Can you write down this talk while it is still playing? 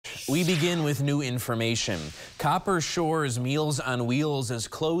We begin with new information. Copper Shore's Meals on Wheels is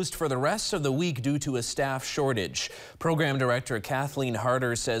closed for the rest of the week due to a staff shortage. Program Director Kathleen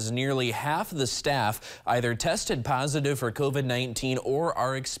Harder says nearly half the staff either tested positive for COVID-19 or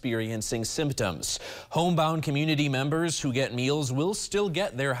are experiencing symptoms. Homebound community members who get meals will still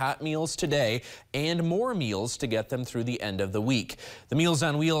get their hot meals today and more meals to get them through the end of the week. The Meals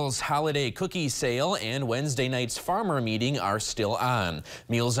on Wheels holiday cookie sale and Wednesday night's farmer meeting are still on.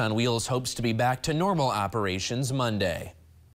 Meals on Wheels hopes to be back to normal operations Monday.